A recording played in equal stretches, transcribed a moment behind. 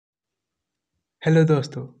Hello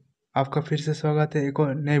दोस्तों, आपका फिर से स्वागत है एक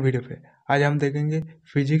और नए वीडियो पे। आज हम देखेंगे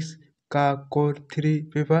फिजिक्स का कोर 3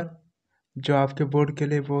 पेपर जो आपके बोर्ड के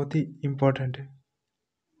लिए बहुत ही इम्पोर्टेंट है।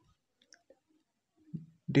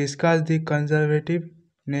 Discuss the conservative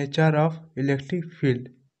nature of electric field.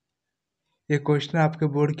 ये क्वेश्चन आपके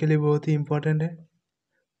बोर्ड के लिए बहुत ही इम्पोर्टेंट है।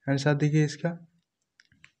 आंसर देखिए इसका।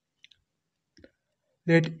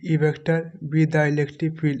 Late E vector be the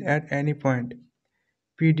electric field at any point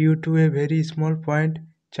P due to a very small point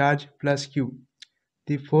charge plus Q.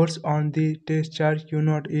 The force on the test charge Q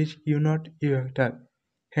naught is Q naught E vector.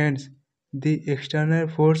 Hence, the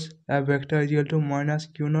external force F vector is equal to minus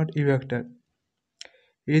Q naught E vector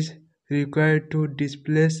is required to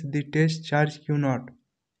displace the test charge Q naught.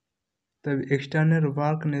 The external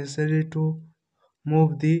work necessary to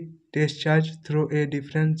move the test charge through a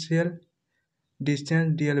differential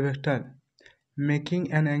distance dl vector, making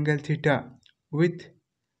an angle theta with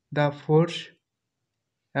the force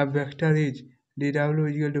F vector is dw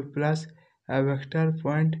is equal to plus F vector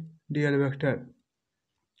point dl vector.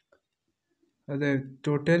 The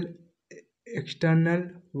total external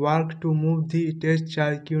work to move the test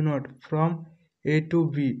charge Q naught from A to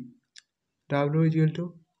B, W is equal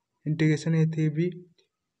to integration A to B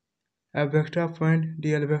F vector point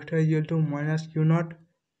dl vector is equal to minus Q naught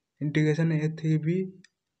integration A to B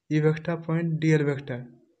E vector point dl vector.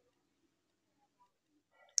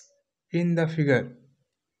 In the figure,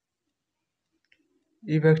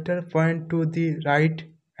 E vector point to the right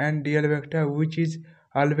and dl vector, which is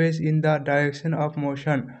always in the direction of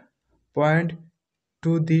motion, point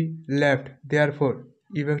to the left. Therefore,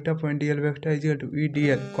 E vector point dl vector is equal to E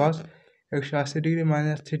dl cos x degree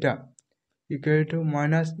minus theta equal to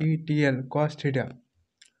minus E dl cos theta.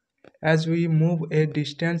 As we move a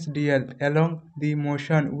distance dl along the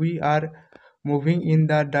motion, we are moving in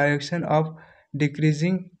the direction of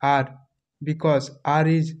decreasing r, because r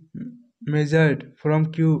is measured from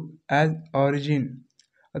Q as origin.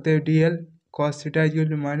 अतः dl cos theta is equal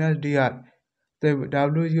to minus dr. अतः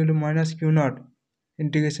w is equal to minus Q naught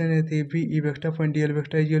integration A से B E vector point dl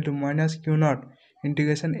vector is equal to minus Q naught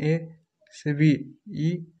integration A से B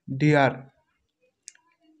E dr.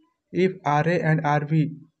 If RA and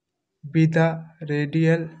RB be the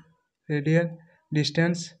radial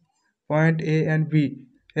distance point A and B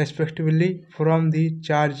respectively from the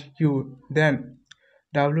charge Q, then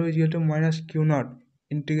W is equal to minus Q naught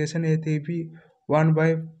integration A to B 1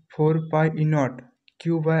 by 4 pi E naught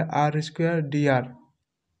Q by R square dr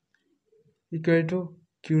equal to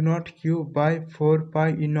Q naught Q by 4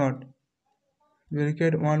 pi E naught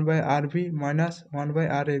bracket 1 by RB minus 1 by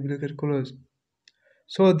RA bracket close.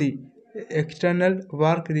 So the external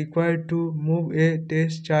work required to move a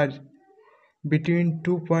test charge between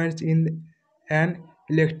 2 points in an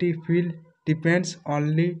electric field depends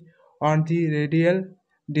only on the radial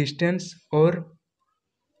distance or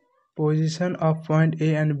position of point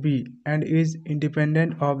A and B, and is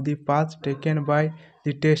independent of the path taken by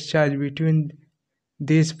the test charge between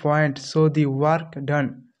these points. So the work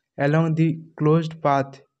done along the closed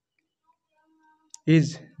path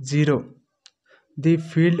is zero. The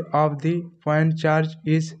field of the point charge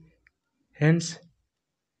is hence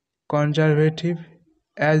conservative,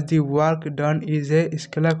 as the work done is a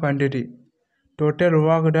scalar quantity. Total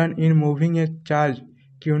work done in moving a charge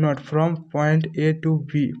Q naught from point A to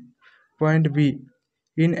point B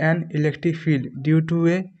in an electric field due to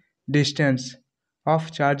a distance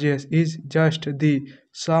of charges is just the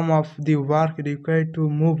sum of the work required to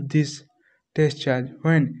move this test charge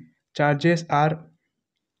when charges are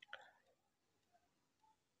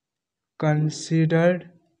considered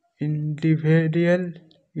individually.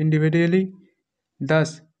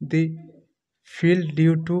 Thus, the field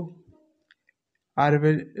due to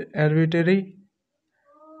arbitrary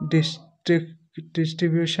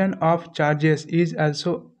distribution of charges is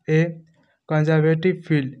also a conservative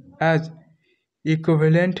field, as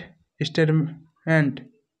equivalent statement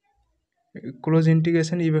close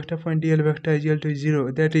integration E vector point dl vector is equal to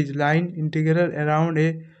 0, that is line integral around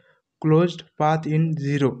a closed path in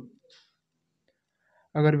 0.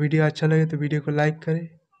 अगर video अच्छा लगे तो video को like करें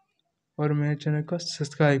और मेरे channel को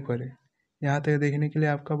subscribe करें। यहाँ तक देखने के लिए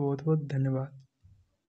आपका बहुत बहुत धन्यवाद।